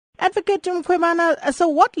Advocate Mkhwebana, so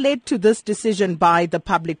what led to this decision by the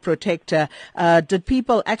public protector? Did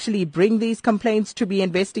people actually bring these complaints to be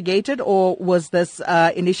investigated, or was this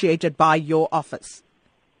initiated by your office?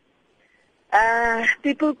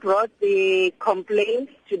 People brought the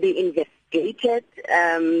complaints to be investigated.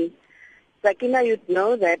 Sakina, you'd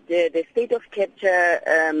know that the state of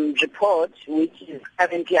capture report, which is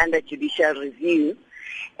currently under judicial review,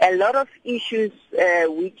 a lot of issues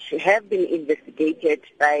which have been investigated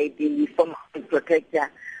by the former protector,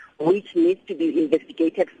 which needs to be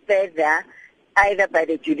investigated further, either by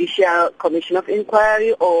the Judicial Commission of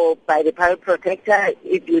Inquiry or by the public protector,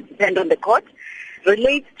 it will depend on the court,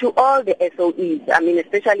 relates to all the SOEs. I mean,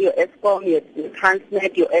 especially your ESCOM, your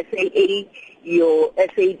Transnet, your SAA, your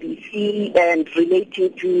SABC, and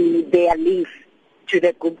relating to their links to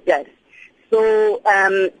the Guptas. So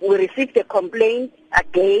we received a complaint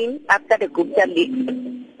again after the Gupta leak,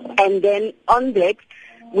 and then on that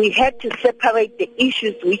we had to separate the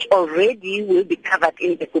issues which already will be covered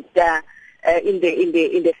in the Gupta in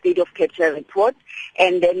the state of capture report,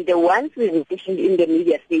 and then the ones we mentioned in the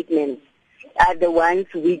media statements are the ones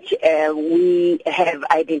which we have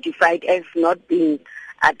identified as not being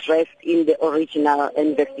addressed in the original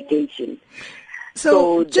investigation.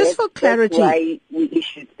 So just for clarity, that's why we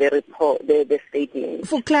issued the report, the statement.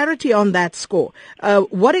 For clarity on that score,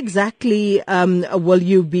 what exactly will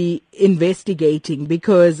you be investigating?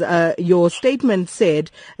 Because your statement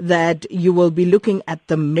said that you will be looking at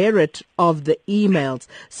the merit of the emails.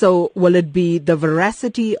 So will it be the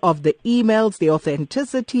veracity of the emails, the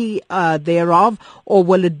authenticity thereof, or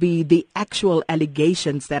will it be the actual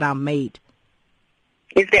allegations that are made?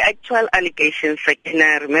 It's the actual allegations.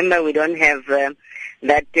 Remember, we don't have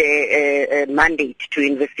that mandate to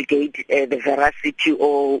investigate the veracity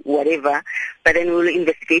or whatever, but then we'll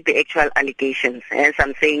investigate the actual allegations. As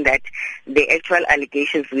I'm saying that the actual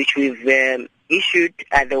allegations which we've issued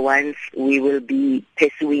are the ones we will be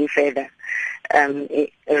pursuing further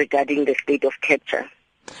regarding the state of capture.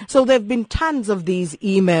 So there have been tons of these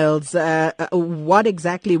emails. What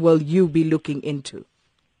exactly will you be looking into?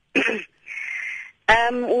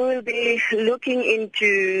 We will be looking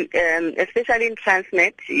into, especially in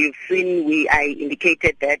Transnet, you've seen I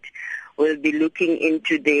indicated that we'll be looking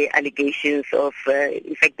into the allegations of,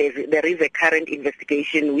 in fact, there is a current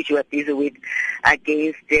investigation which we are busy with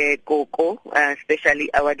against Coco, especially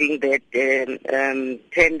awarding that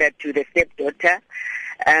tender to the stepdaughter.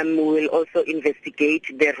 We will also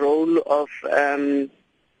investigate the role of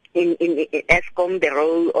in ESCOM, the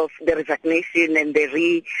role of the resignation and the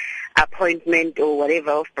reappointment or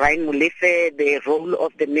whatever of Brian Molefe, the role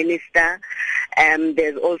of the minister.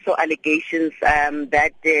 There's also allegations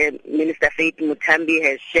that Minister Faith Mutambi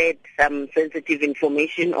has shared some sensitive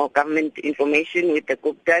information or government information with the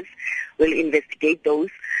Guptas. We'll investigate those.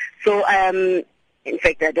 So, in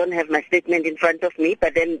fact, I don't have my statement in front of me,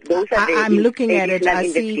 but then those are the... I'm looking at it. I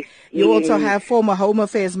see you also have former Home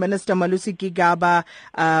Affairs Minister Malusi Gigaba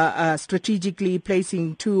strategically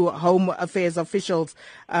placing 2 Home Affairs officials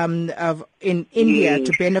in India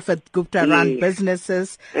to benefit Gupta-run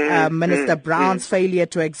businesses. Minister Brown's failure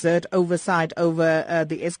to exert oversight over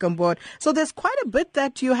the ESCOM board. So there's quite a bit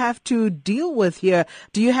that you have to deal with here.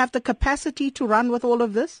 Do you have the capacity to run with all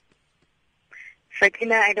of this?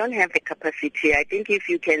 Sakina, I don't have the capacity. I think if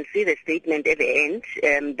you can see the statement at the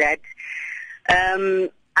end, that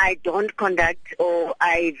I don't conduct or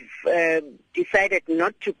I've decided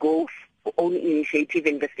not to go for own initiative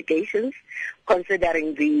investigations,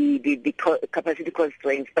 considering the capacity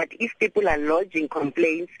constraints. But if people are lodging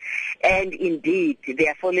complaints, and indeed they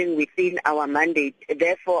are falling within our mandate,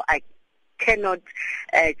 therefore I cannot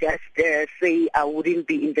just say I wouldn't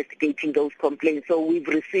be investigating those complaints. So we've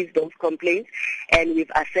received those complaints and we've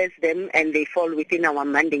assessed them and they fall within our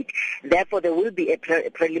mandate. Therefore, there will be a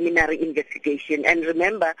preliminary investigation. And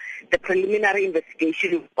remember, the preliminary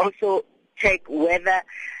investigation will also check whether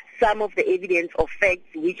some of the evidence or facts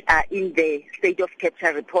which are in the state of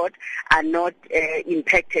capture report are not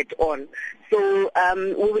impacted on. So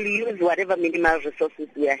we will use whatever minimal resources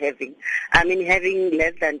we are having. I mean, having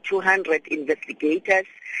less than 200 investigators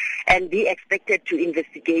and be expected to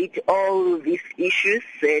investigate all these issues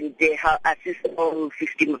and assist all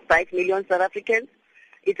 55 million South Africans.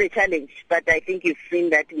 It's a challenge, but I think you've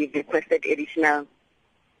seen that we've requested additional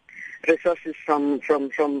resources from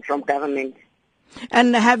government.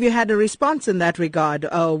 And have you had a response in that regard?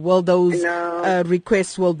 Will those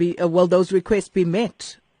requests will those requests be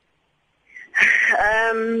met?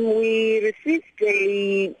 We received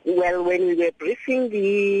when we were briefing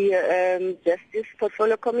the Justice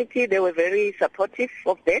Portfolio Committee, they were very supportive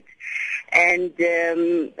of that. And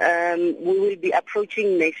we will be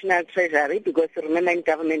approaching National Treasury, because remember in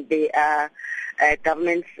government there are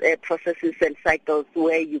government processes and cycles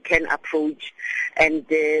where you can approach and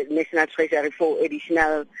National Treasury for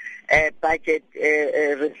additional budget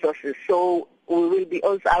resources. So I will be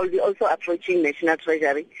also approaching National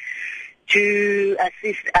Treasury to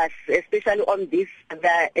assist us, especially on these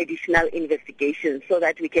other additional investigations, so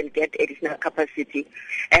that we can get additional capacity.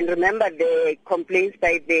 And remember the complaints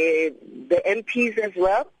by the MPs as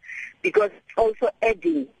well, because it's also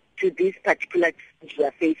adding to this particular challenge we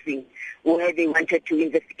are facing, where they wanted to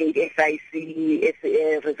investigate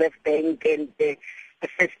SIC, Reserve Bank, and the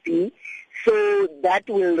FSB. So that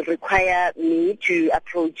will require me to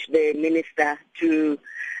approach the minister to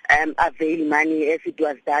avail money, as it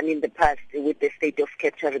was done in the past with the State of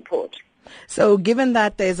Capture report. So given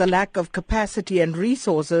that there's a lack of capacity and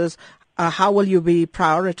resources, how will you be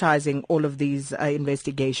prioritizing all of these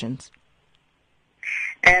investigations?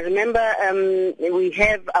 Remember, we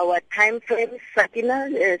have our time frames, Sakina,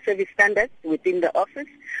 service standards within the office.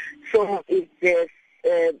 So it's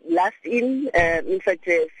last in,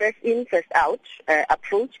 first in, first out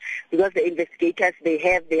approach, because the investigators, they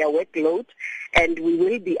have their workload, and we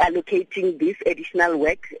will be allocating this additional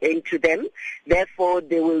work into them. Therefore,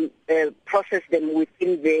 they will process them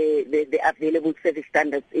within the available service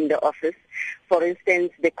standards in the office. For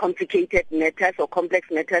instance, the complicated matters or complex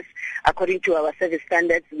matters, according to our service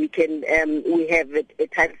standards, we have a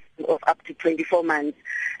time of up to 24 months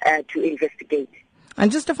to investigate. And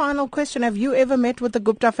just a final question, have you ever met with the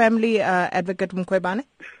Gupta family, Advocate Mkhwebane?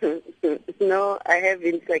 No, I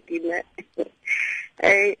haven't, Sakina.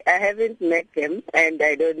 I haven't met them, and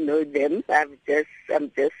I don't know them. I'm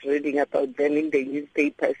just reading about them in the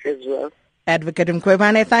newspapers as well. Advocate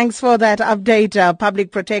Mkhwebane, thanks for that update.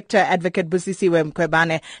 Public Protector Advocate Busisiwe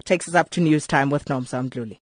Mkhwebane takes us up to news time with Nomsa Mdluli.